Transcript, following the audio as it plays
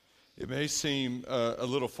It may seem a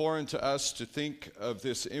little foreign to us to think of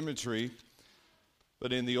this imagery,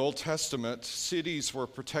 but in the Old Testament, cities were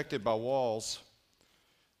protected by walls.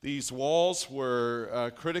 These walls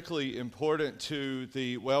were critically important to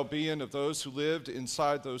the well-being of those who lived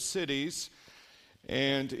inside those cities.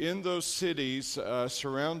 And in those cities,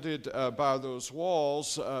 surrounded by those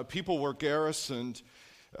walls, people were garrisoned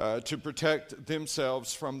to protect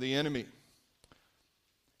themselves from the enemy.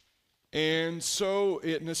 And so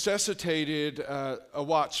it necessitated a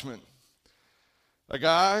watchman, a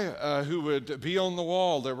guy who would be on the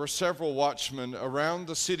wall. There were several watchmen around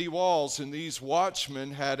the city walls, and these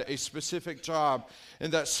watchmen had a specific job,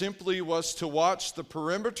 and that simply was to watch the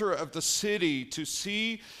perimeter of the city to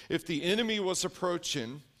see if the enemy was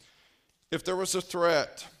approaching, if there was a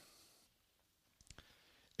threat.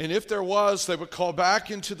 And if there was, they would call back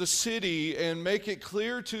into the city and make it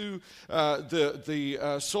clear to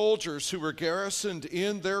the soldiers who were garrisoned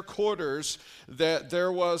in their quarters that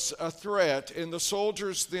there was a threat. And the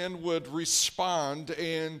soldiers then would respond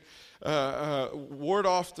and ward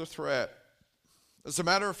off the threat. As a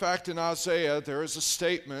matter of fact, in Isaiah, there is a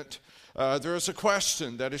statement, there is a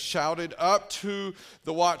question that is shouted up to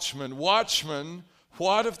the watchman. Watchman,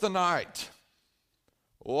 what of the night?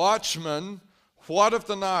 Watchman, what of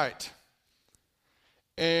the night?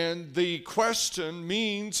 And the question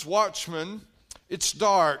means, watchman, it's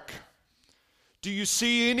dark. Do you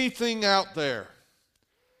see anything out there?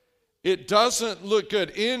 It doesn't look good.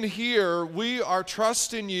 In here, we are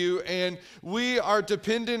trusting you and we are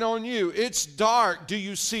depending on you. It's dark. Do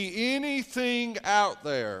you see anything out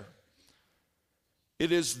there?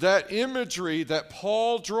 It is that imagery that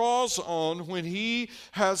Paul draws on when he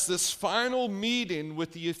has this final meeting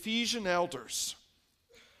with the Ephesian elders.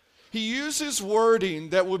 He uses wording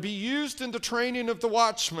that would be used in the training of the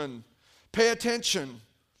watchman. Pay attention.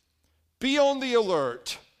 Be on the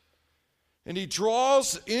alert. And he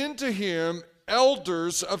draws into him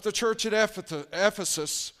elders of the church at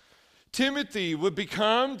Ephesus. Timothy would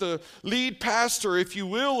become the lead pastor, if you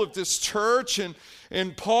will, of this church.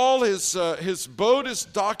 And Paul, his boat is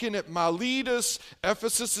docking at Miletus.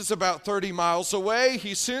 Ephesus is about 30 miles away.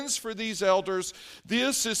 He sends for these elders.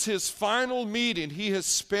 This is his final meeting. He has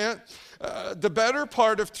spent the better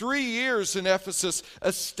part of 3 years in Ephesus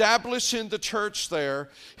establishing the church there.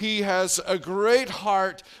 He has a great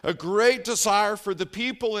heart, a great desire for the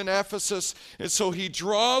people in Ephesus. And so he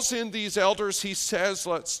draws in these elders. He says,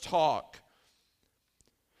 let's talk.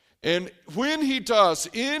 And when he does,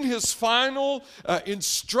 in his final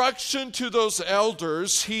instruction to those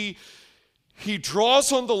elders, he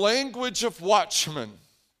draws on the language of watchmen.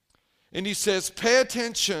 And he says, pay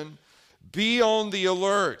attention, be on the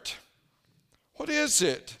alert. What is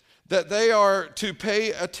it that they are to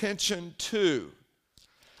pay attention to?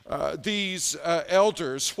 These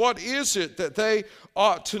elders, what is it that they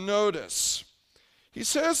ought to notice? He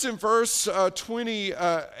says in verse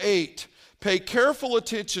 28, pay careful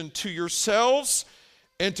attention to yourselves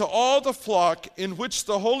and to all the flock in which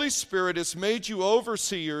the Holy Spirit has made you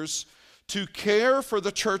overseers to care for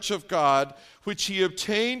the church of God, which he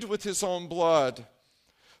obtained with his own blood.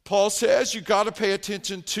 Paul says you've got to pay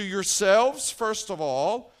attention to yourselves, first of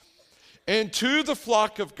all, and to the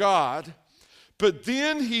flock of God. But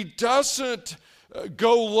then he doesn't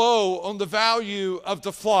go low on the value of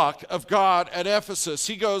the flock of God at Ephesus.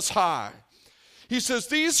 He goes high. He says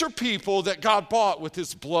these are people that God bought with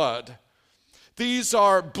his blood. These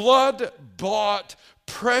are blood-bought,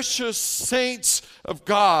 precious saints of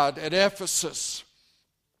God at Ephesus.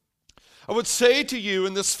 I would say to you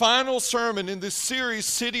in this final sermon in this series,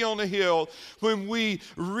 City on a Hill, when we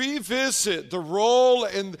revisit the role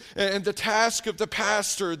and the task of the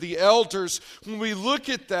pastor, the elders, when we look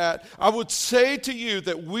at that, I would say to you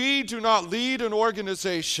that we do not lead an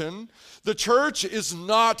organization. The church is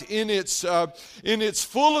not in its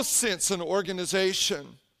fullest sense an organization.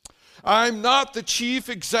 I'm not the chief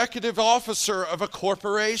executive officer of a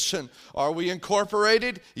corporation. Are we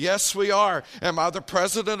incorporated? Yes, we are. Am I the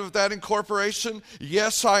president of that incorporation?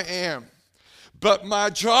 Yes, I am. But my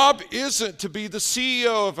job isn't to be the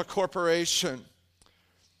CEO of a corporation.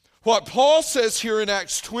 What Paul says here in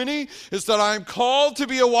Acts 20 is that I'm called to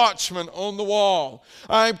be a watchman on the wall.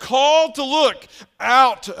 I'm called to look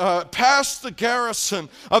out past the garrison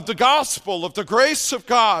of the gospel, of the grace of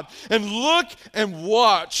God, and look and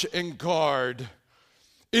watch and guard.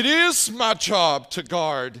 It is my job to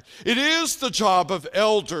guard. It is the job of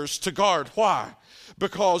elders to guard. Why?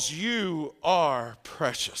 Because you are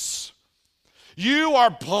precious. You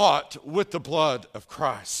are bought with the blood of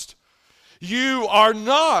Christ. You are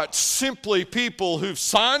not simply people who've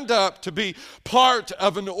signed up to be part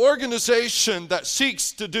of an organization that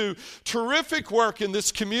seeks to do terrific work in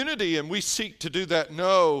this community, and we seek to do that.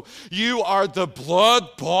 No, you are the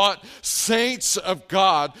blood-bought saints of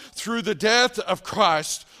God through the death of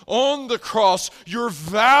Christ on the cross. Your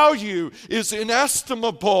value is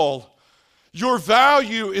inestimable. Your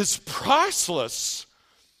value is priceless.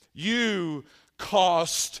 You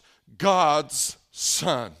cost God's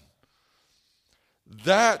Son.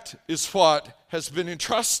 That is what has been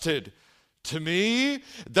entrusted to me.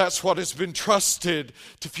 That's what has been entrusted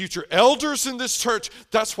to future elders in this church.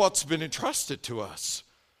 That's what's been entrusted to us.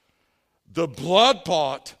 The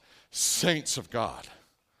blood-bought saints of God.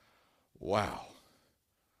 Wow.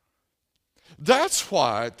 That's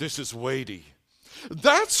why this is weighty.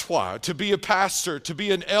 That's why to be a pastor, to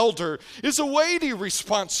be an elder, is a weighty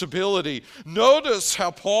responsibility. Notice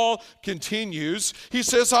how Paul continues. He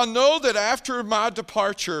says, I know that after my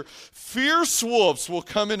departure, fierce wolves will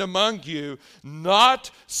come in among you,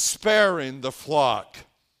 not sparing the flock.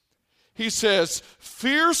 He says,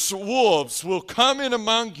 fierce wolves will come in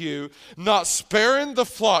among you, not sparing the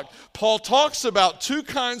flock. Paul talks about two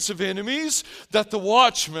kinds of enemies that the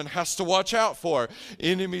watchman has to watch out for.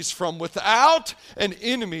 Enemies from without and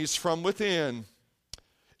enemies from within.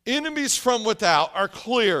 Enemies from without are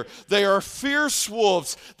clear. They are fierce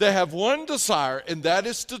wolves. They have one desire, and that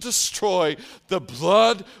is to destroy the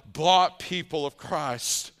blood-bought people of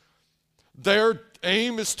Christ. Their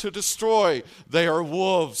aim is to destroy. They are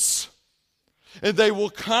wolves. And they will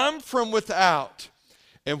come from without.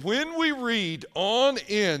 And when we read on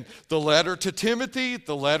in the letter to Timothy,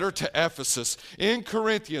 the letter to Ephesus, in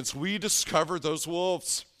Corinthians, we discover those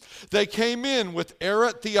wolves. They came in with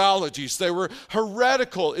errant theologies. They were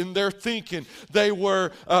heretical in their thinking. They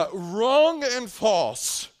were wrong and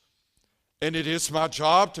false. And it is my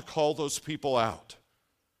job to call those people out.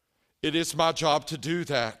 It is my job to do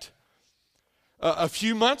that. A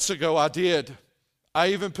few months ago I did. I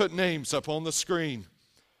even put names up on the screen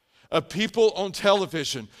of people on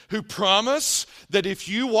television who promise that if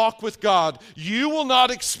you walk with God, you will not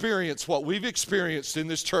experience what we've experienced in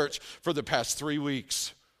this church for the past 3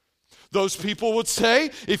 weeks. Those people would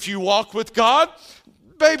say, if you walk with God,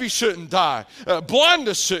 baby shouldn't die.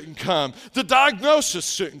 Blindness shouldn't come. The diagnosis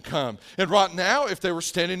shouldn't come. And right now, if they were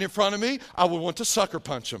standing in front of me, I would want to sucker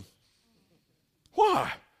punch them.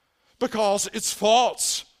 Why? Because it's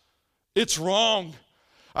false. It's wrong.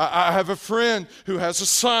 I have a friend who has a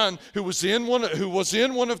son who was in one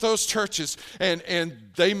of those churches, and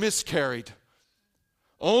they miscarried.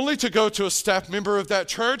 Only to go to a staff member of that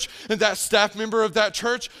church, and that staff member of that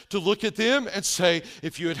church to look at them and say,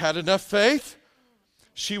 if you had had enough faith,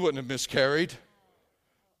 she wouldn't have miscarried.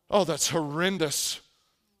 Oh, that's horrendous.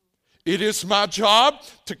 It is my job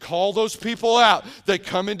to call those people out. They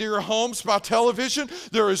come into your homes by television.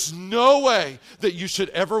 There is no way that you should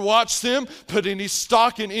ever watch them, put any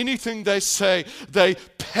stock in anything they say. They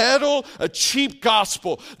peddle a cheap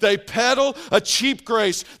gospel. They peddle a cheap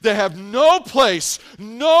grace. They have no place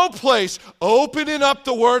opening up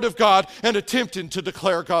the Word of God and attempting to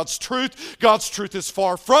declare God's truth. God's truth is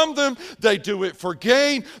far from them. They do it for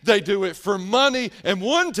gain. They do it for money. And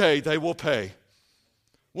one day they will pay.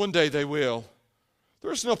 One day they will.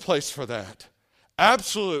 There's no place for that.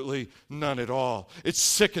 Absolutely none at all. It's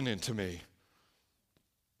sickening to me.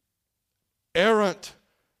 Errant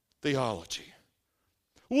theology.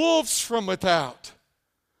 Wolves from without.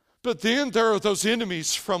 But then there are those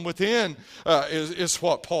enemies from within, is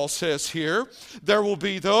what Paul says here. There will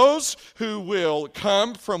be those who will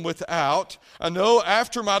come from without. I know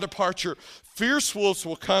after my departure, fierce wolves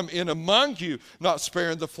will come in among you, not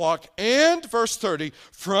sparing the flock. And, verse 30,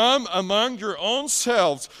 from among your own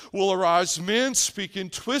selves will arise men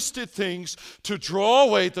speaking twisted things to draw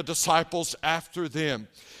away the disciples after them.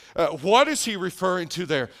 What is he referring to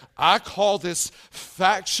there? I call this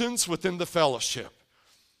factions within the fellowship.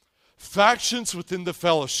 Factions within the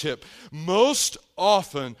fellowship most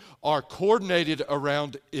often are coordinated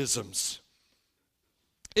around isms.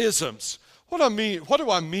 Isms. What do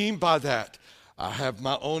I mean by that? I have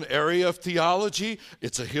my own area of theology.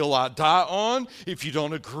 It's a hill I die on. If you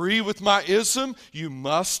don't agree with my ism, you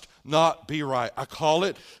must not be right. I call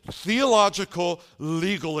it theological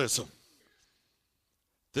legalism.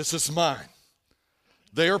 This is mine.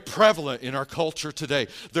 They are prevalent in our culture today.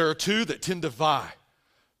 There are two that tend to vie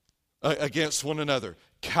against one another.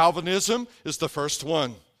 Calvinism is the first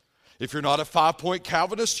one. If you're not a 5-point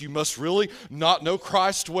Calvinist, you must really not know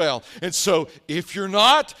Christ well. And so if you're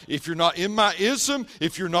not in my ism,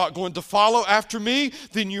 if you're not going to follow after me,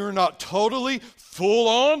 then you're not totally full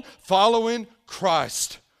on following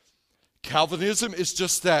Christ. Calvinism is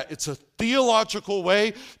just that. It's a theological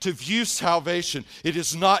way to view salvation. It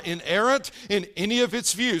is not inerrant in any of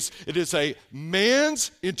its views. It is a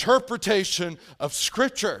man's interpretation of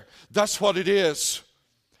Scripture. That's what it is.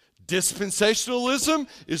 Dispensationalism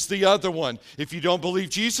is the other one. If you don't believe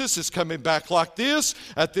Jesus is coming back like this,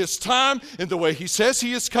 at this time, in the way he says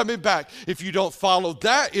he is coming back, if you don't follow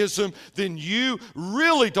that ism, then you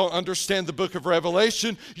really don't understand the book of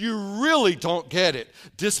Revelation. You really don't get it.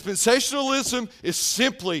 Dispensationalism is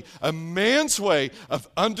simply a man's way of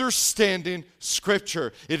understanding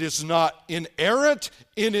Scripture. It is not inerrant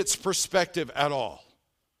in its perspective at all.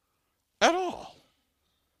 At all.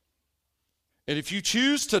 And if you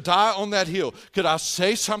choose to die on that hill, could I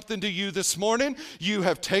say something to you this morning? You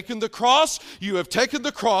have taken the cross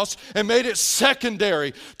and made it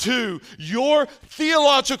secondary to your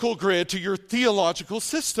theological grid, to your theological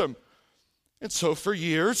system. And so for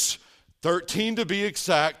years, 13 to be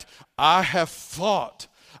exact, I have fought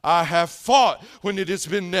when it has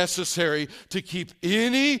been necessary to keep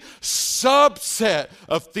any subset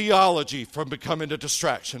of theology from becoming a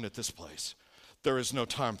distraction at this place. There is no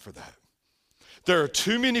time for that. There are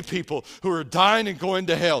too many people who are dying and going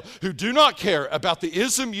to hell who do not care about the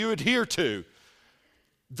ism you adhere to.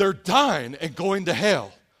 They're dying and going to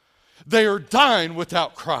hell. They are dying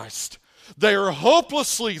without Christ. They are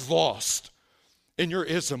hopelessly lost, and your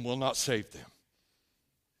ism will not save them.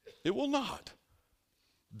 It will not.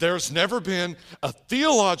 There's never been a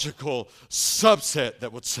theological subset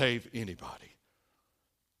that would save anybody.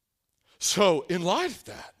 So in light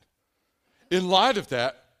of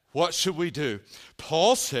that, what should we do?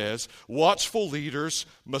 Paul says watchful leaders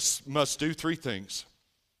must do three things.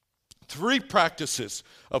 Three practices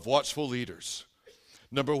of watchful leaders.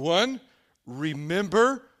 Number one,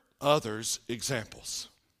 remember others' examples.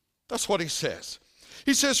 That's what he says.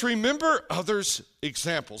 He says, remember others'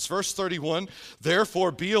 examples. Verse 31,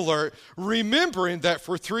 therefore be alert, remembering that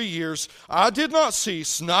for 3 years I did not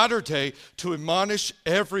cease night or day to admonish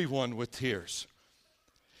everyone with tears.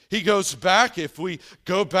 He goes back, if we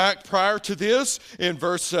go back prior to this, in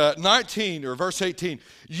verse 19 or verse 18,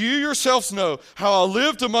 you yourselves know how I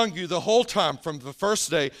lived among you the whole time from the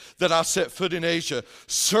first day that I set foot in Asia,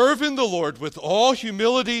 serving the Lord with all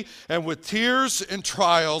humility and with tears and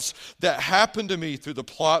trials that happened to me through the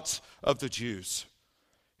plots of the Jews.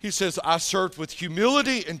 He says, I served with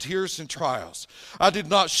humility and tears and trials. I did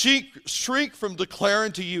not shrink from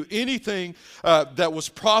declaring to you anything that was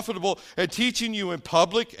profitable and teaching you in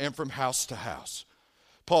public and from house to house.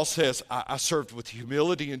 Paul says, I served with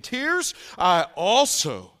humility and tears. I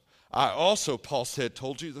also, Paul said,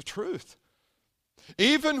 told you the truth,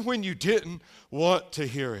 even when you didn't want to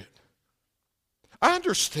hear it. I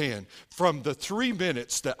understand from the 3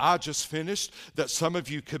 minutes that I just finished that some of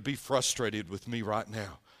you could be frustrated with me right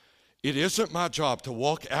now. It isn't my job to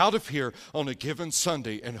walk out of here on a given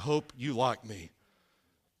Sunday and hope you like me.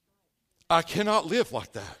 I cannot live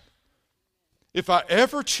like that. If I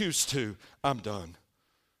ever choose to, I'm done.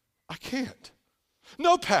 I can't.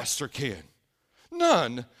 No pastor can.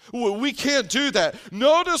 None. We can't do that.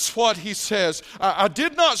 Notice what he says. I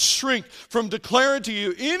did not shrink from declaring to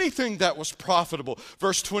you anything that was profitable.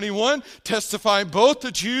 Verse 21, testifying both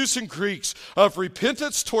to Jews and Greeks of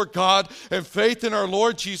repentance toward God and faith in our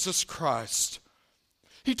Lord Jesus Christ.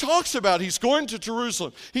 He talks about he's going to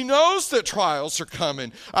Jerusalem. He knows that trials are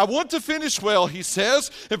coming. I want to finish well, he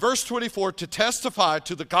says in verse 24, to testify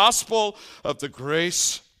to the gospel of the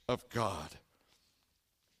grace of God.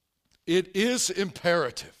 It is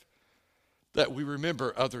imperative that we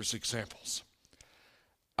remember others' examples.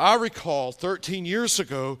 I recall 13 years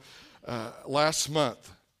ago, last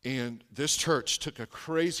month, and this church took a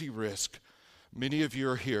crazy risk. Many of you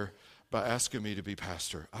are here by asking me to be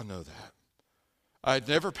pastor. I know that. I had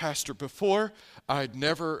never pastored before. I had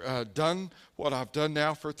never done what I've done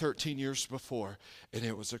now for 13 years before, and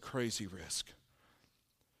it was a crazy risk.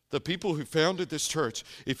 The people who founded this church,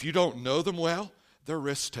 if you don't know them well, they're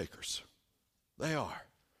risk takers. They are.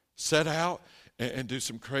 Set out and do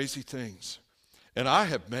some crazy things. And I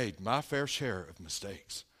have made my fair share of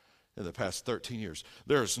mistakes in the past 13 years.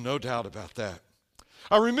 There is no doubt about that.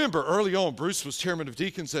 I remember early on, Bruce was chairman of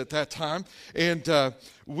deacons at that time, and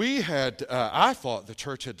I thought the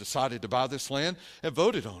church had decided to buy this land and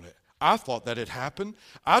voted on it. I thought that had happened.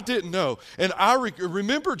 I didn't know. And I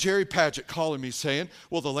remember Jerry Padgett calling me saying,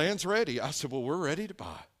 well, the land's ready. I said, well, we're ready to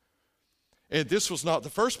buy. And this was not the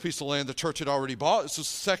first piece of land the church had already bought. This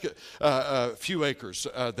was the second few acres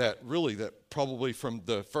that probably from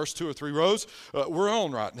the first 2 or 3 rows we're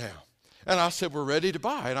on right now. And I said, we're ready to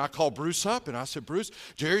buy. And I called Bruce up, and I said, Bruce,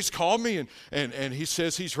 Jerry's called me, and he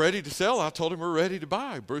says he's ready to sell. I told him we're ready to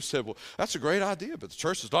buy. Bruce said, well, that's a great idea, but the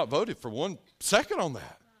church has not voted for 1 second on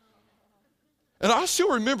that. And I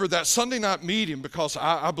still remember that Sunday night meeting because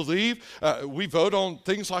I believe we vote on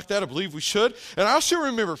things like that. I believe we should. And I still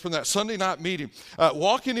remember from that Sunday night meeting,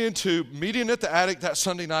 walking into meeting at the attic that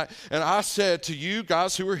Sunday night, and I said to you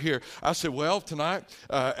guys who were here, I said, well, tonight,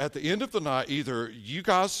 at the end of the night, either you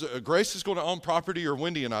guys, Grace is going to own property, or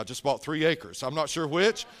Wendy and I just bought 3 acres. I'm not sure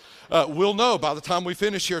which. We'll know by the time we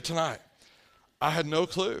finish here tonight. I had no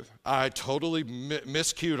clue. I totally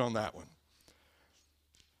miscued on that one.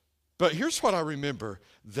 But here's what I remember.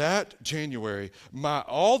 That January,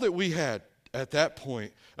 all that we had at that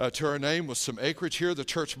point to our name was some acreage here the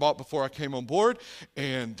church bought before I came on board.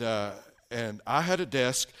 And I had a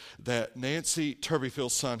desk that Nancy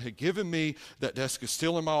Turbyfield's son had given me. That desk is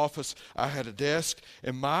still in my office. I had a desk,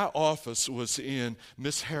 and my office was in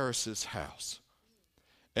Miss Harris's house.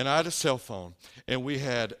 And I had a cell phone, and we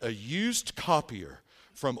had a used copier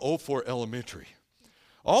from Old Fort Elementary.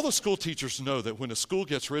 All the school teachers know that when a school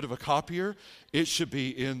gets rid of a copier, it should be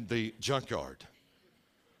in the junkyard.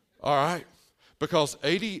 All right? Because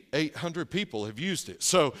 8,800 people have used it.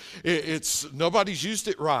 So it's nobody's used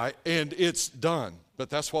it right, and it's done.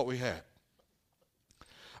 But that's what we had.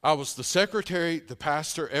 I was the secretary, the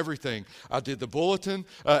pastor, everything. I did the bulletin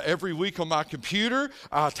every week on my computer.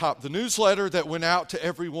 I typed the newsletter that went out to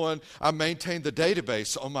everyone. I maintained the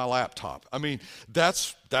database on my laptop. I mean,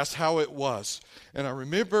 that's how it was. And I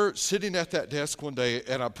remember sitting at that desk one day,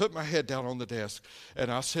 and I put my head down on the desk,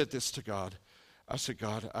 and I said this to God. I said,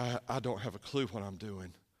 God, I don't have a clue what I'm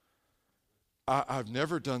doing. I've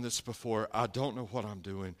never done this before. I don't know what I'm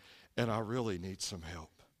doing, and I really need some help.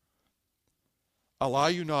 I lie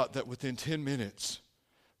you not that within 10 minutes,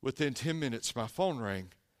 my phone rang.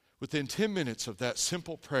 Within 10 minutes of that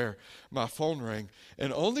simple prayer, my phone rang.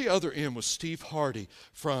 And on the other end was Steve Hardy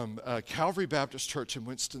from Calvary Baptist Church in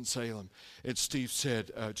Winston-Salem. And Steve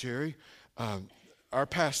said, Jerry, our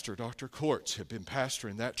pastor, Dr. Courts, had been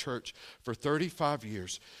pastoring that church for 35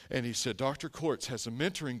 years. And he said, Dr. Courts has a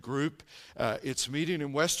mentoring group. It's meeting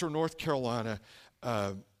in Western North Carolina.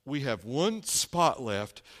 We have 1 spot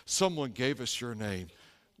left. Someone gave us your name.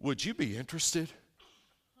 Would you be interested?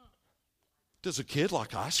 Does a kid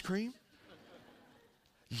like ice cream?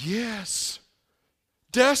 Yes.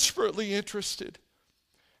 Desperately interested.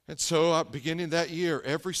 And so beginning that year,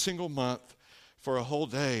 every single month for a whole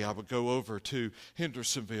day, I would go over to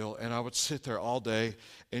Hendersonville, and I would sit there all day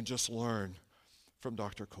and just learn from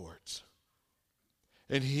Dr. Courts.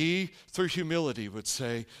 And he, through humility, would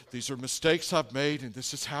say, these are mistakes I've made, and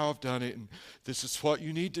this is how I've done it, and this is what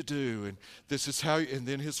you need to do, and this is how. And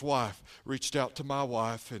then his wife reached out to my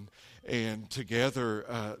wife, and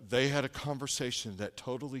together they had a conversation that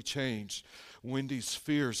totally changed Wendy's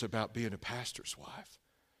fears about being a pastor's wife.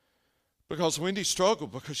 Because Wendy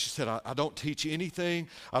struggled because she said, I don't teach anything.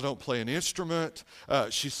 I don't play an instrument.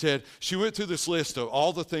 She said she went through this list of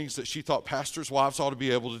all the things that she thought pastors' wives ought to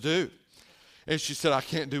be able to do. And she said, I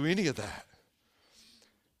can't do any of that.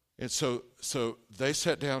 And so they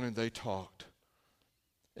sat down and they talked.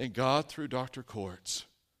 And God, through Dr. Courts,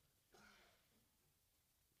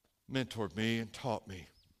 mentored me and taught me.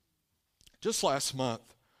 Just last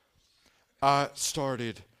month, I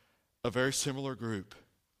started a very similar group.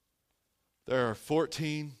 There are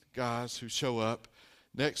 14 guys who show up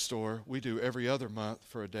next door. We do every other month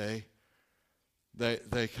for a day.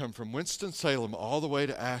 They come from Winston-Salem all the way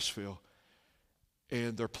to Asheville.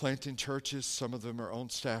 And they're planting churches. Some of them are on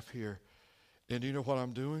staff here. And you know what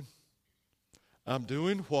I'm doing? I'm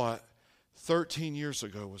doing what 13 years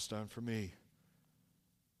ago was done for me.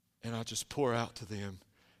 And I just pour out to them.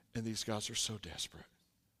 And these guys are so desperate.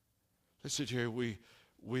 They said, Jerry,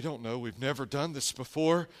 we don't know. We've never done this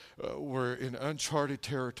before. We're in uncharted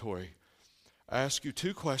territory. I ask you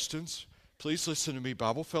 2 questions. Please listen to me,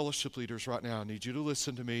 Bible fellowship leaders, right now. I need you to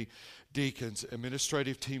listen to me, deacons,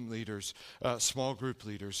 administrative team leaders, small group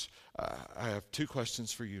leaders. I have 2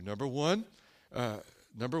 questions for you. Number one,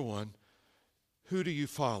 who do you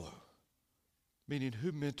follow? Meaning,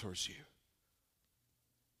 who mentors you?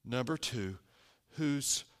 Number 2,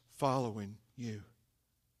 who's following you?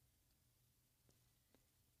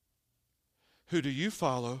 Who do you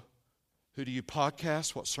follow? Who do you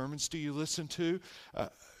podcast? What sermons do you listen to?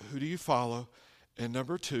 Who do you follow? And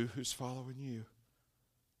number 2, who's following you?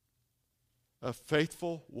 A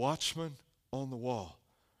faithful watchman on the wall.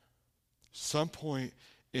 Some point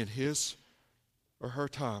in his or her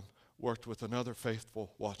time worked with another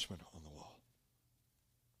faithful watchman on the wall.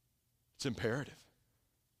 It's imperative.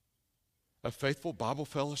 A faithful Bible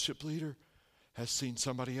fellowship leader has seen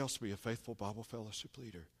somebody else be a faithful Bible fellowship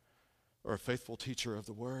leader or a faithful teacher of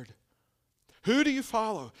the Word. Who do you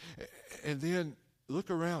follow? And then look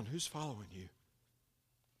around. Who's following you?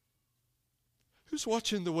 Who's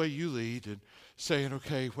watching the way you lead and saying,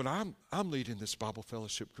 okay, when I'm leading this Bible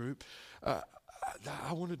fellowship group,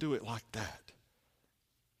 I want to do it like that.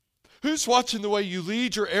 Who's watching the way you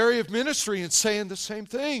lead your area of ministry and saying the same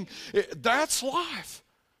thing? That's life.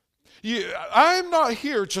 I'm not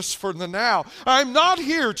here just for the now. I'm not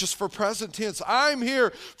here just for present tense. I'm here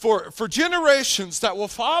for generations that will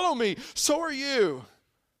follow me. So are you.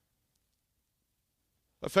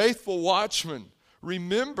 A faithful watchman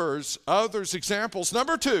remembers others' examples.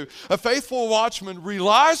 Number 2, a faithful watchman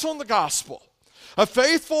relies on the gospel. A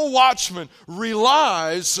faithful watchman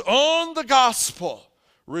relies on the gospel.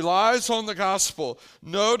 Relies on the gospel.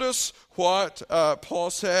 Notice what Paul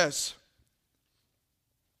says.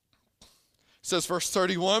 It says, verse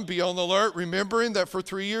 31, be on the alert, remembering that for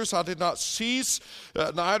 3 years I did not cease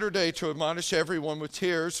night or day to admonish everyone with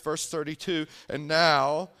tears. Verse 32, and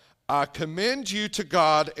now I commend you to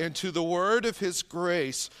God and to the word of his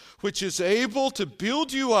grace, which is able to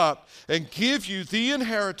build you up and give you the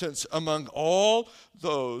inheritance among all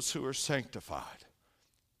those who are sanctified.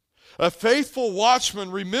 A faithful watchman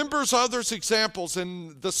remembers others' examples,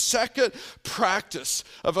 and the second practice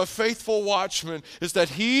of a faithful watchman is that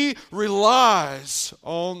he relies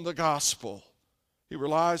on the gospel. He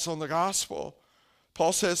relies on the gospel.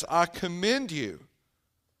 Paul says, I commend you.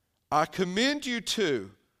 I commend you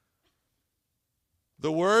to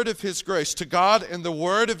the word of his grace, to God and the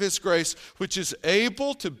word of his grace, which is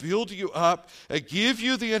able to build you up and give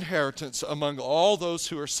you the inheritance among all those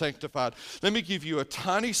who are sanctified. Let me give you a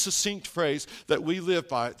tiny succinct phrase that we live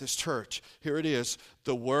by at this church. Here it is.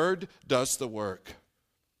 The word does the work.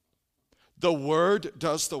 The word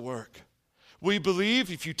does the work. We believe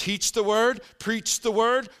if you teach the word, preach the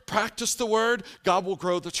word, practice the word, God will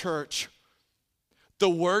grow the church. The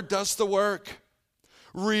word does the work.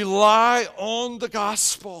 Rely on the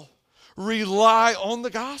gospel. Rely on the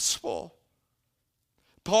gospel.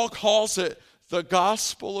 Paul calls it the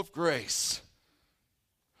gospel of grace.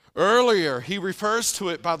 Earlier, he refers to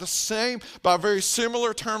it by very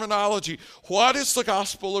similar terminology. What is the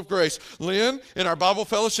gospel of grace? Lynn, in our Bible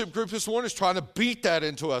fellowship group this morning, is trying to beat that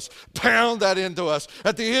into us, pound that into us.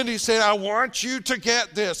 At the end, he said, I want you to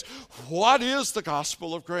get this. What is the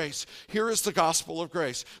gospel of grace? Here is the gospel of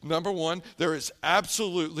grace. Number 1, there is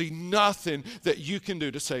absolutely nothing that you can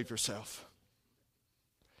do to save yourself.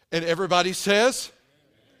 And everybody says,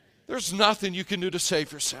 there's nothing you can do to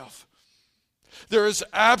save yourself. There is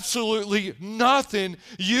absolutely nothing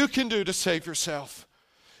you can do to save yourself.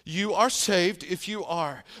 You are saved if you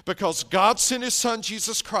are, because God sent his son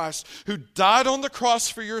Jesus Christ, who died on the cross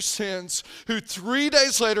for your sins, who 3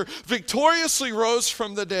 days later victoriously rose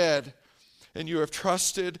from the dead, and you have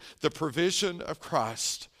trusted the provision of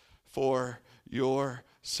Christ for your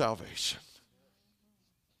salvation.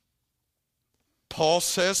 Paul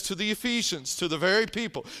says to the Ephesians, to the very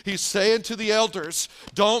people, he's saying to the elders,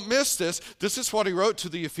 don't miss this. This is what he wrote to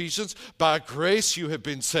the Ephesians. By grace you have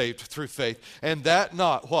been saved through faith. And that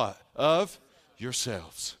not what? Of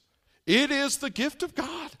yourselves. It is the gift of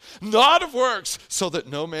God, not of works, so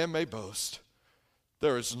that no man may boast.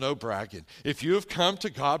 There is no bragging. If you have come to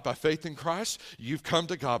God by faith in Christ, you've come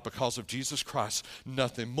to God because of Jesus Christ.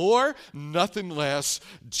 Nothing more, nothing less.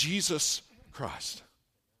 Jesus Christ.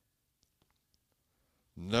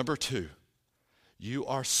 Number 2, you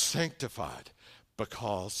are sanctified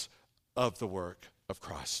because of the work of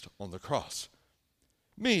Christ on the cross.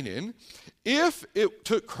 Meaning, if it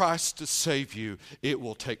took Christ to save you, it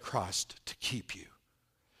will take Christ to keep you.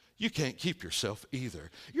 You can't keep yourself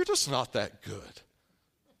either. You're just not that good.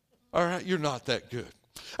 All right, you're not that good.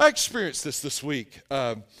 I experienced this week.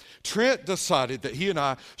 Trent decided that he and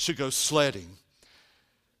I should go sledding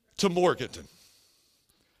to Morganton,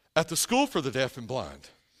 at the School for the Deaf and Blind,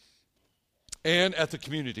 and at the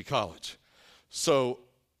community college. So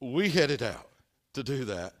we headed out to do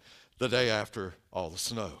that the day after all the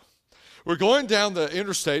snow. We're going down the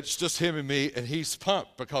interstate, it's just him and me, and he's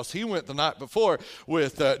pumped because he went the night before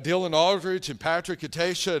with Dylan Aldridge and Patrick and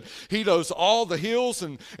Tasha. He knows all the hills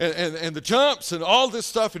and the jumps and all this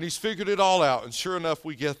stuff, and he's figured it all out. And sure enough,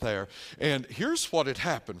 we get there. And here's what had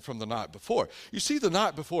happened from the night before. You see, the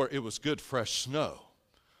night before, it was good, fresh snow.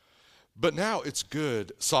 But now it's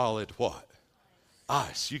good, solid what?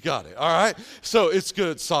 Ice. You got it. All right? So it's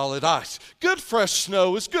good, solid ice. Good, fresh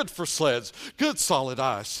snow is good for sleds. Good, solid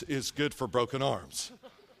ice is good for broken arms.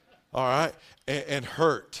 All right? And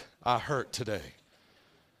hurt. I hurt today.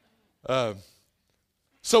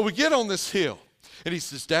 So So we get on this hill, and he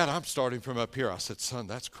says, Dad, I'm starting from up here. I said, son,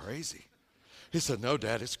 that's crazy. He said, no,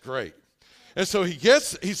 Dad, it's great. And so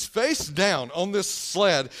he's face down on this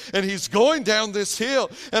sled, and he's going down this hill.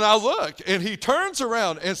 And I look, and he turns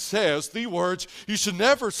around and says the words you should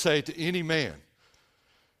never say to any man,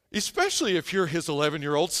 especially if you're his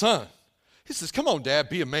 11-year-old son. He says, come on, Dad,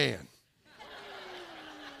 be a man.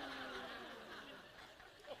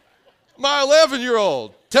 My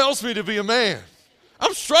 11-year-old tells me to be a man.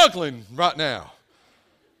 I'm struggling right now.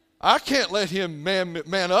 I can't let him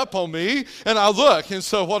man up on me. And I look, and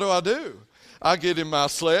so what do? I get in my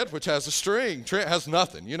sled, which has a string. Trent has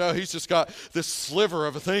nothing. You know, he's just got this sliver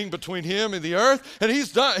of a thing between him and the earth, and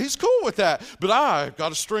he's cool with that. But I've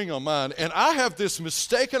got a string on mine, and I have this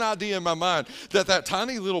mistaken idea in my mind that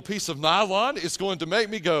tiny little piece of nylon is going to make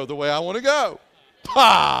me go the way I want to go.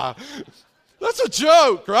 Pah! That's a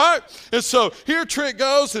joke, right? And so here Trent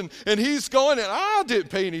goes, and he's going, and I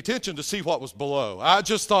didn't pay any attention to see what was below. I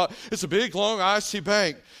just thought, it's a big, long, icy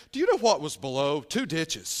bank. Do you know what was below? 2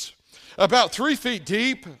 ditches. About 3 feet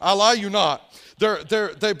deep, I lie you not.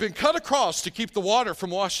 They've been cut across to keep the water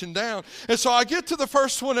from washing down. And so I get to the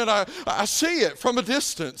first one, and I see it from a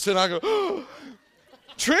distance, and I go, oh,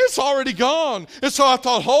 Trent's already gone. And so I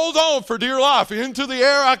thought, hold on for dear life. Into the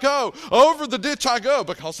air I go. Over the ditch I go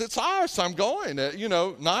because it's ice. I'm going at,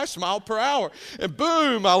 nice mile per hour. And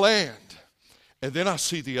boom, I land. And then I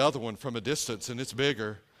see the other one from a distance, and it's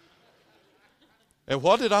bigger. And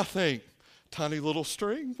what did I think? Tiny little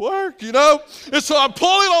string work, And so I'm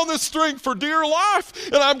pulling on this string for dear life,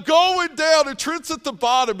 and I'm going down, and Trent's at the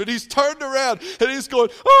bottom, and he's turned around, and he's going,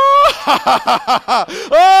 ah,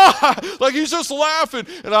 ah, like he's just laughing.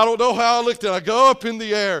 And I don't know how I looked at it. I go up in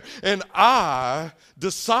the air, and I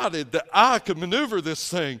decided that I could maneuver this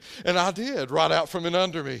thing, and I did, right out from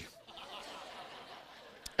under me.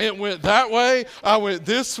 It went that way. I went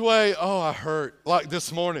this way. Oh, I hurt. Like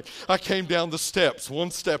this morning, I came down the steps,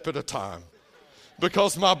 one step at a time.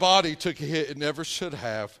 Because my body took a hit it never should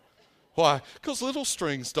have. Why? Because little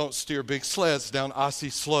strings don't steer big sleds down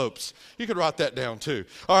icy slopes. You could write that down too.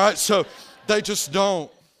 All right, so they just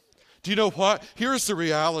don't. Do you know what? Here's the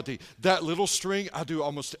reality. That little string I do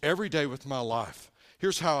almost every day with my life.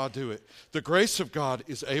 Here's how I do it. The grace of God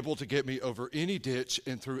is able to get me over any ditch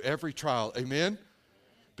and through every trial. Amen?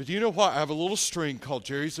 But do you know what? I have a little string called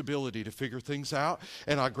Jerry's ability to figure things out,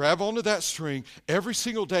 and I grab onto that string every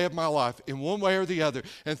single day of my life in one way or the other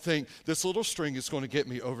and think, this little string is going to get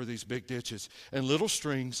me over these big ditches. And little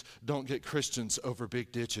strings don't get Christians over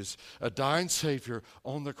big ditches. A dying Savior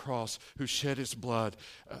on the cross who shed his blood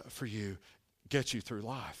for you gets you through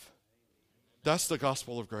life. That's the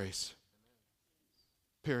gospel of grace.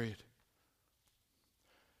 Period.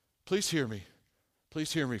 Please hear me.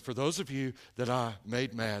 Please hear me. For those of you that I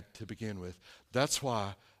made mad to begin with, that's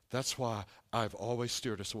why I've always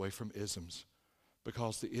steered us away from isms,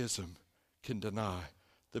 because the ism can deny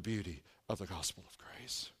the beauty of the gospel of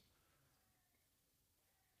grace.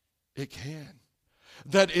 It can.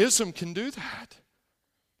 That ism can do that.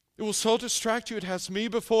 It will so distract you. It has me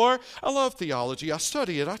before. I love theology. I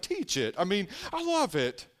study it. I teach it. I love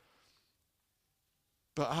it.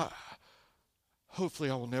 But hopefully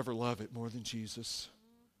I will never love it more than Jesus.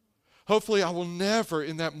 Hopefully I will never,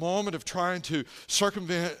 in that moment of trying to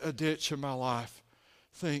circumvent a ditch in my life,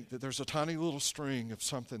 think that there's a tiny little string of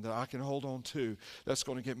something that I can hold on to that's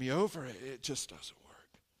going to get me over it. It just doesn't work.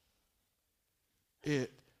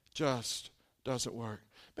 It just doesn't work.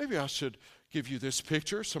 Maybe I should give you this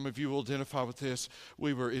picture. Some of you will identify with this.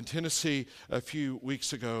 We were in Tennessee a few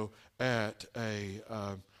weeks ago at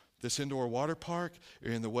this indoor water park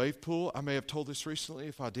in the wave pool. I may have told this recently.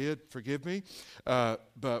 If I did, forgive me.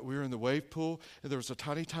 But we were in the wave pool, and there was a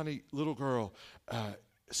tiny, tiny little girl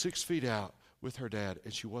 6 feet out with her dad,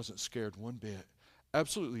 and she wasn't scared one bit.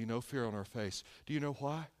 Absolutely no fear on her face. Do you know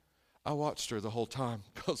why? I watched her the whole time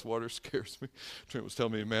because water scares me. Trent was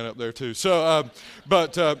telling me a man up there too. So,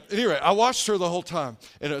 anyway, I watched her the whole time.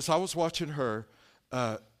 And as I was watching her,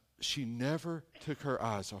 she never took her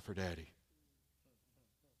eyes off her daddy.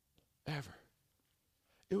 Ever.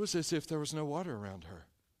 It was as if there was no water around her.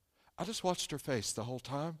 I just watched her face the whole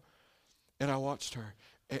time, and I watched her,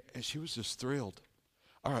 and she was just thrilled.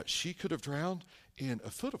 All right, she could have drowned in a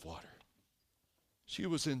foot of water. She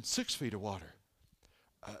was in 6 feet of water.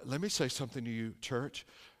 Let me say something to you, church.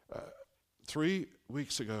 3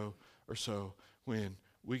 weeks ago or so, when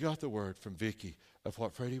we got the word from Vicky of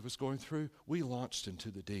what Freddie was going through, we launched into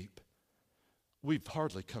the deep. We've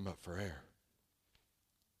hardly come up for air.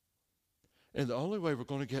 And the only way we're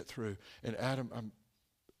going to get through, and Adam,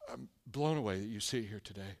 I'm blown away that you sit here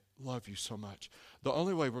today. Love you so much. The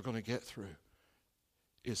only way we're going to get through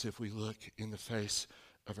is if we look in the face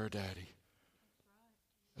of our daddy.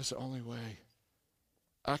 That's the only way.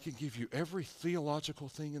 I can give you every theological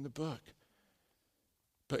thing in the book.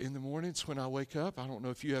 But in the mornings when I wake up, I don't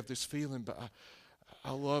know if you have this feeling, but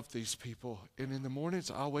I love these people. And in the mornings,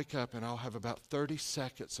 I'll wake up and I'll have about 30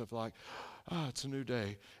 seconds of like, it's a new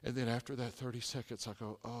day. And then after that 30 seconds, I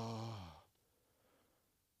go,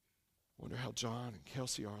 wonder how John and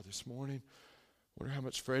Kelsey are this morning. Wonder how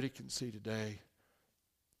much Freddie can see today.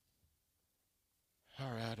 How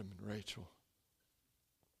are Adam and Rachel?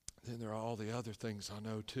 Then there are all the other things I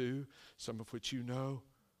know too, some of which you know.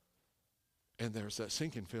 And there's that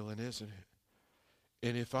sinking feeling, isn't it?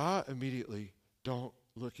 And if I immediately don't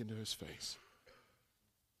look into his face,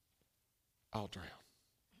 I'll drown.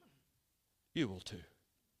 You will too.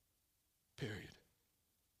 Period.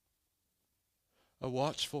 A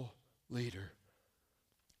watchful leader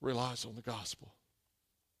relies on the gospel.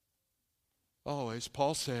 Always.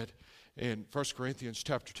 Paul said in 1 Corinthians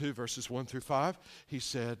chapter 2, verses 1 through 5, he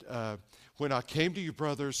said, when I came to you,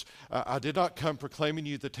 brothers, I did not come proclaiming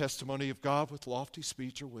you the testimony of God with lofty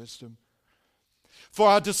speech or wisdom. For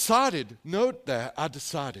I decided, note that, I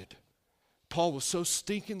decided. Paul was so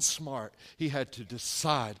stinking smart, he had to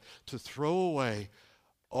decide to throw away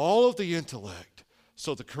all of the intellect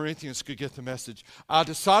so the Corinthians could get the message. I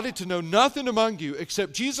decided to know nothing among you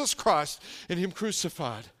except Jesus Christ and him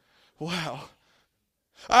crucified. Wow.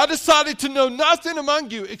 I decided to know nothing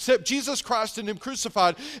among you except Jesus Christ and him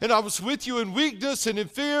crucified. And I was with you in weakness and in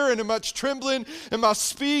fear and in much trembling. And my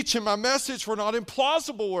speech and my message were not in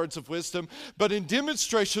plausible words of wisdom, but in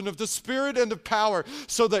demonstration of the Spirit and of power,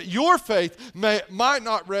 so that your faith might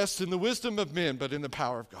not rest in the wisdom of men, but in the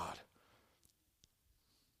power of God.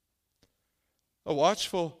 A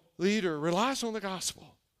watchful leader relies on the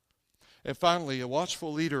gospel. And finally, a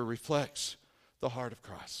watchful leader reflects the heart of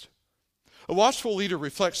Christ. A watchful leader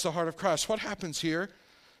reflects the heart of Christ. What happens here?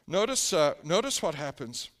 Notice what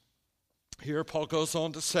happens here. Paul goes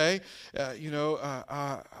on to say,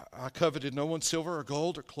 I coveted no one's silver or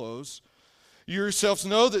gold or clothes. You yourselves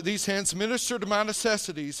know that these hands minister to my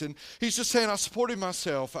necessities. And he's just saying, I supported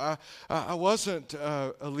myself. I wasn't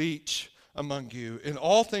a leech among you. In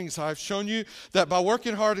all things I've shown you that by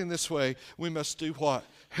working hard in this way, we must do what?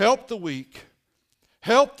 Help the weak.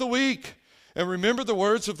 Help the weak. And remember the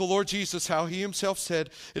words of the Lord Jesus, how he himself said,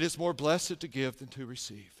 it is more blessed to give than to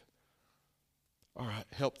receive. All right,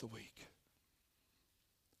 help the weak.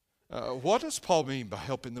 What does Paul mean by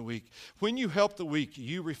helping the weak? When you help the weak,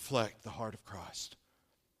 you reflect the heart of Christ.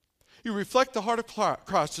 You reflect the heart of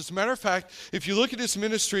Christ. As a matter of fact, if you look at his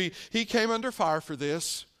ministry, he came under fire for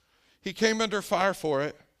this. He came under fire for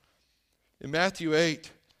it. In Matthew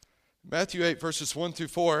 8, verses 1 through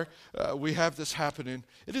 4, we have this happening.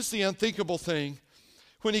 It is the unthinkable thing.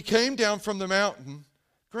 When he came down from the mountain,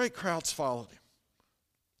 great crowds followed him.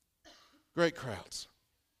 Great crowds.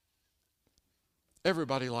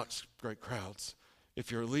 Everybody likes great crowds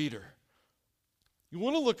if you're a leader. You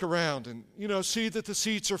want to look around and, see that the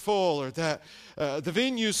seats are full or that the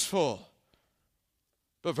venue's full.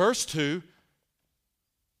 But verse 2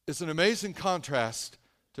 is an amazing contrast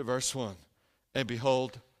to verse 1. And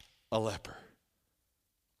behold, a leper.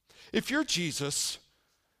 If you're Jesus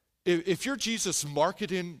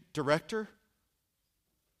marketing director,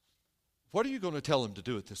 what are you going to tell him to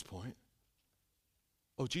do at this point?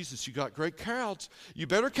 Oh, Jesus, you got great crowds. You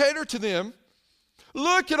better cater to them.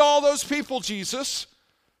 Look at all those people, Jesus.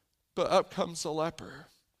 But up comes a leper.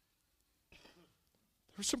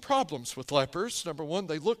 There's some problems with lepers. Number one,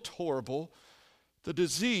 they looked horrible. The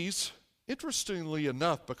disease, interestingly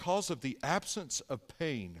enough, because of the absence of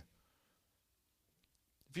pain.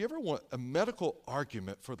 If you ever want a medical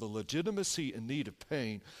argument for the legitimacy and need of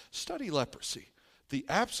pain, study leprosy. The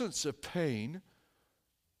absence of pain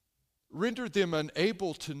rendered them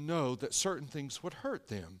unable to know that certain things would hurt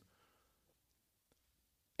them.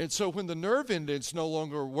 And so when the nerve endings no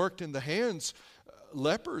longer worked in the hands,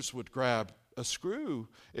 lepers would grab a screw.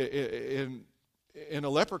 In a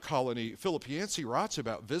leper colony, Philip Yancey writes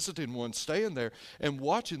about visiting one, staying there, and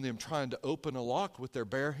watching them trying to open a lock with their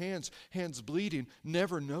bare hands bleeding,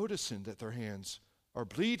 never noticing that their hands are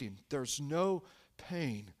bleeding. There's no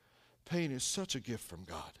pain. Pain is such a gift from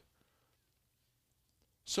God.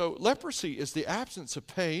 So leprosy is the absence of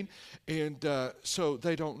pain, and so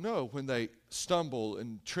they don't know when they stumble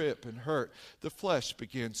and trip and hurt. The flesh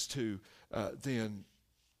begins to then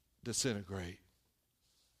disintegrate.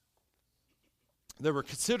 They were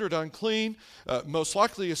considered unclean, most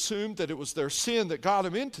likely assumed that it was their sin that got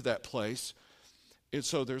them into that place. And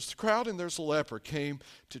so there's the crowd and there's a leper came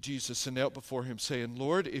to Jesus and knelt before him saying,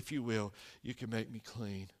 Lord, if you will, you can make me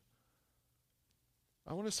clean.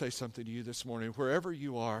 I want to say something to you this morning. Wherever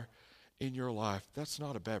you are in your life, that's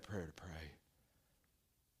not a bad prayer to pray.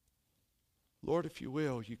 Lord, if you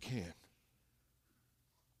will, you can.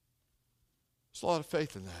 There's a lot of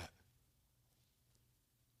faith in that.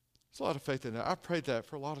 There's a lot of faith in that. I prayed that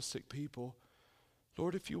for a lot of sick people.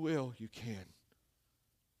 Lord, if you will, you can.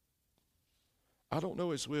 I don't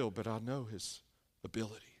know his will, but I know his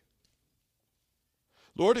ability.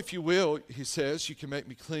 Lord, if you will, he says, you can make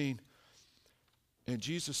me clean. And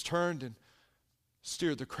Jesus turned and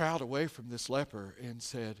steered the crowd away from this leper and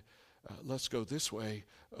said, let's go this way.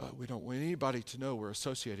 We don't want anybody to know we're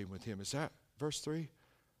associating with him. Is that verse 3?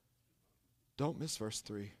 Don't miss verse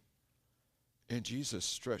 3. And Jesus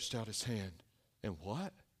stretched out his hand. And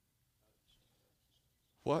what?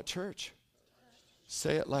 What, church?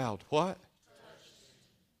 Say it loud. What?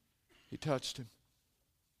 He touched him.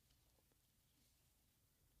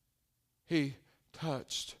 He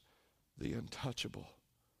touched the untouchable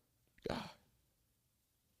guy.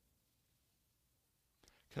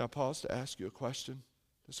 Can I pause to ask you a question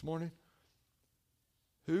this morning?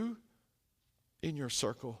 Who in your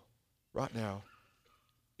circle right now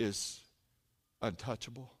is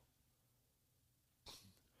untouchable?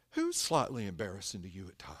 Who's slightly embarrassing to you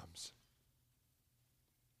at times?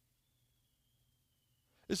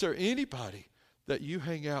 Is there anybody that you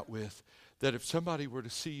hang out with that if somebody were to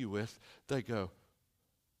see you with, they go,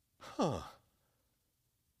 what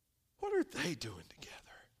are they doing together?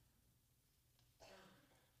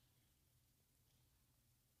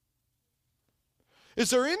 Is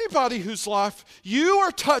there anybody whose life you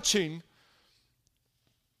are touching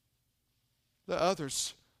that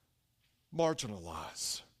others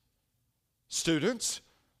marginalize? Students,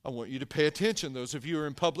 I want you to pay attention. Those of you who are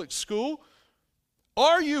in public school,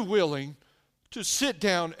 are you willing to sit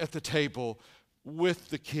down at the table with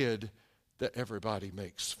the kid that everybody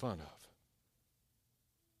makes fun of?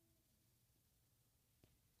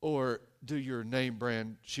 Or do your name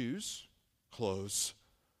brand shoes, clothes,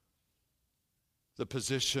 the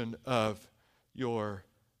position of your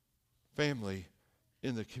family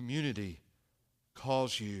in the community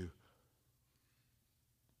cause you?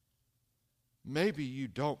 Maybe you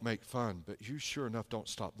don't make fun, but you sure enough don't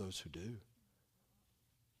stop those who do.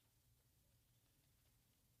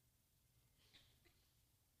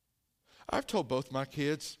 I've told both my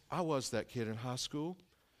kids, I was that kid in high school,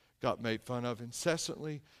 got made fun of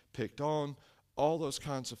incessantly, picked on, all those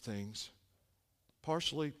kinds of things.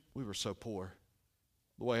 Partially, we were so poor.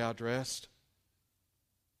 The way I dressed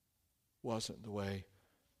wasn't the way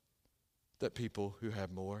that people who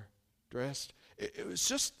had more dressed. It was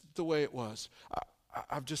just the way it was.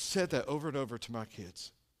 I've just said that over and over to my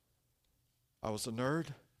kids. I was a nerd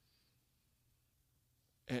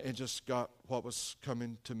and just got what was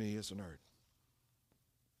coming to me as a nerd.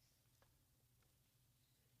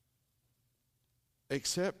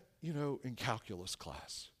 Except, in calculus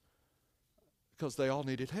class, because they all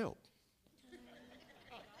needed help.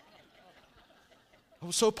 I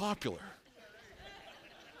was so popular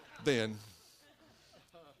then.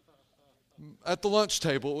 At the lunch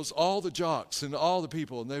table, it was all the jocks and all the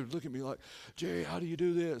people, and they would look at me like, Jerry, how do you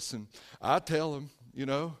do this? And I'd tell them, they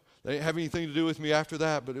didn't have anything to do with me after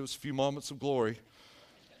that, but it was a few moments of glory.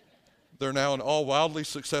 They're now in all wildly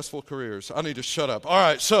successful careers. I need to shut up. All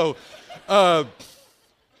right, so,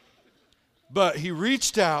 but he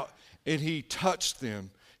reached out and he touched them.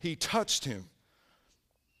 He touched him.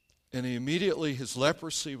 And immediately his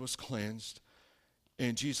leprosy was cleansed.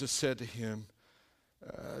 And Jesus said to him,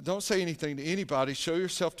 don't say anything to anybody. Show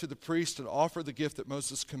yourself to the priest and offer the gift that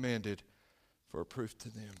Moses commanded for a proof to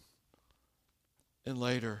them. And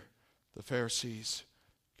later, the Pharisees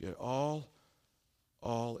get all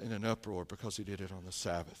in an uproar because he did it on the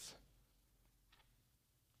Sabbath.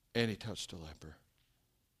 And he touched a leper.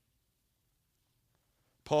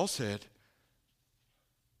 Paul said,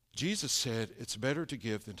 Jesus said, it's better to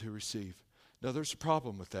give than to receive. Now, there's a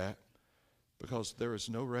problem with that because there is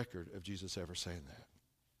no record of Jesus ever saying that.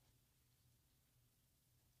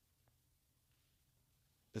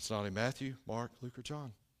 It's not in Matthew, Mark, Luke, or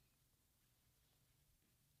John.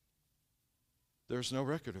 There's no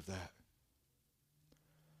record of that.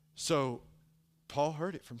 So, Paul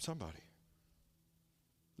heard it from somebody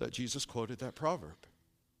that Jesus quoted that proverb.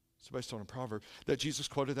 It's based on a proverb. That Jesus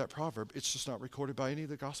quoted that proverb. It's just not recorded by any of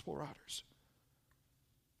the gospel writers.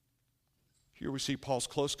 Here we see Paul's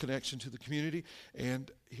close connection to the community.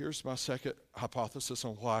 And here's my second hypothesis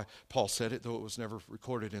on why Paul said it, though it was never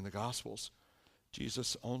recorded in the Gospels.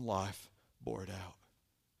 Jesus' own life bore it out.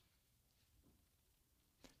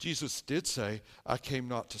 Jesus did say, I came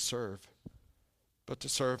not to serve, but to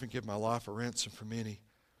serve and give my life a ransom for many.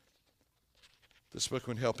 This book,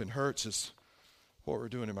 When Helping Hurts, is what we're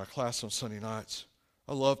doing in my class on Sunday nights.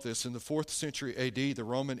 I love this. In the 4th century A.D., the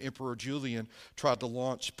Roman Emperor Julian tried to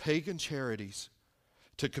launch pagan charities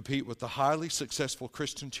to compete with the highly successful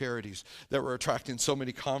Christian charities that were attracting so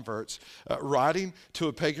many converts. Writing to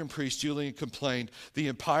a pagan priest, Julian complained, "The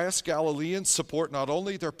impious Galileans support not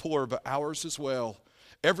only their poor, but ours as well.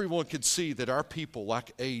 Everyone could see that our people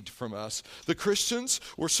lack aid from us." The Christians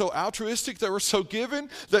were so altruistic, they were so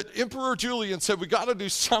giving, that Emperor Julian said, we got to do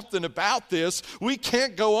something about this. We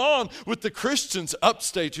can't go on with the Christians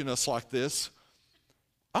upstaging us like this.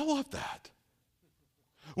 I love that.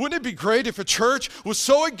 Wouldn't it be great if a church was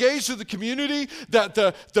so engaged in the community that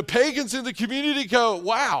the pagans in the community go,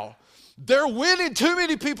 wow, they're winning too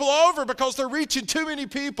many people over because they're reaching too many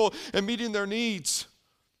people and meeting their needs.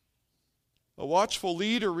 A watchful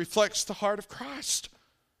leader reflects the heart of Christ.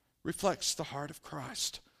 Reflects the heart of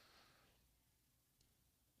Christ.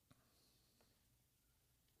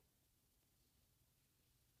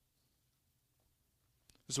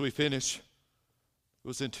 As we finish, it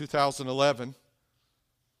was in 2011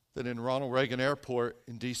 that in Ronald Reagan Airport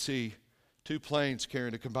in D.C., 2 planes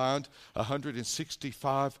carrying a combined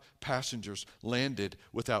 165 passengers landed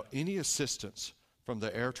without any assistance from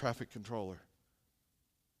the air traffic controller.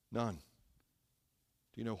 None.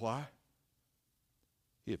 Do you know why?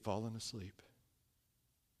 He had fallen asleep.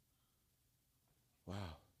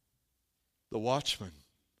 Wow. The watchman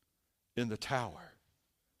in the tower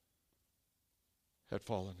had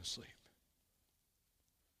fallen asleep.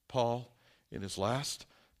 Paul, in his last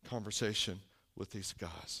conversation with these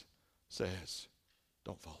guys, says,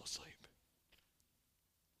 don't fall asleep.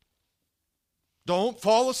 Don't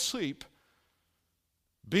fall asleep.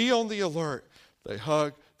 Be on the alert. They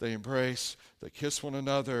hug, they embrace, they kiss one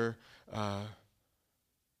another, and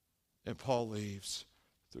Paul leaves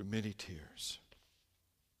through many tears.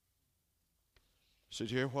 He said,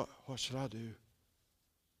 Jerry, what should I do?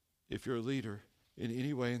 If you're a leader in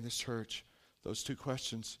any way in this church, those 2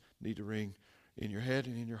 questions need to ring in your head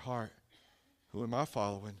and in your heart. Who am I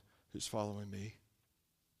following? Who's following me?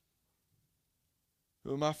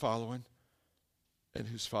 Who am I following? And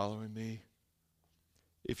who's following me?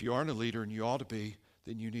 If you aren't a leader, and you ought to be,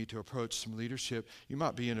 then you need to approach some leadership. You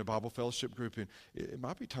might be in a Bible fellowship group, and it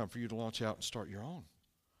might be time for you to launch out and start your own.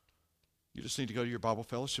 You just need to go to your Bible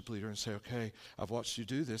fellowship leader and say, okay, I've watched you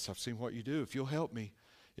do this. I've seen what you do. If you'll help me,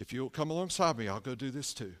 if you'll come alongside me, I'll go do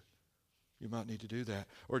this too. You might need to do that.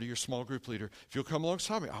 Or to your small group leader, if you'll come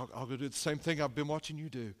alongside me, I'll go do the same thing I've been watching you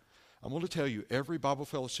do. I'm going to tell you, every Bible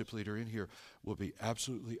fellowship leader in here will be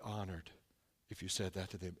absolutely honored if you said that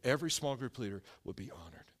to them. Every small group leader will be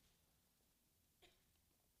honored.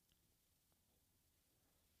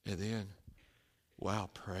 And then, wow,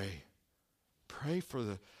 pray. Pray for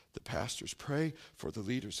the pastors. Pray for the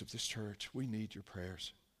leaders of this church. We need your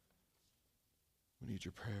prayers. We need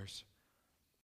your prayers.